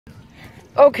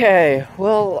Okay,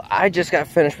 well, I just got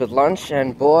finished with lunch,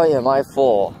 and boy, am I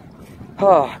full.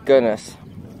 Oh, goodness.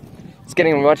 It's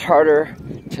getting much harder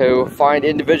to find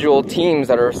individual teams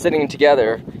that are sitting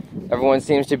together. Everyone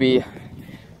seems to be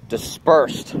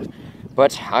dispersed.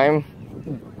 But I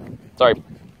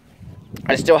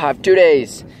still have 2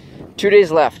 days. 2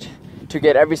 days left to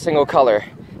get every single color.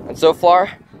 And so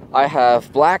far, I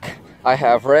have black, I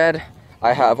have red,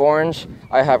 I have orange,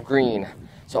 I have green.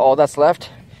 So all that's left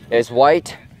is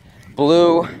white,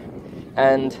 blue,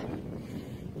 and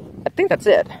I think that's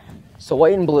it. So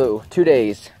white and blue, 2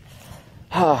 days.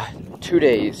 2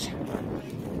 days.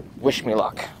 Wish me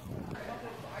luck.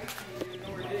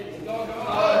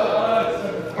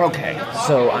 Okay,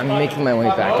 so I'm making my way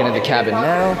back into the cabin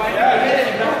now.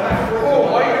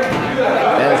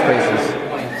 And this place is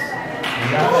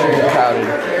super crowded.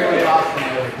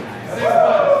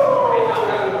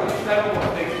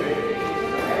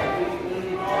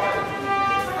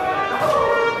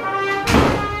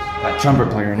 Got a trumpet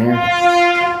player in here.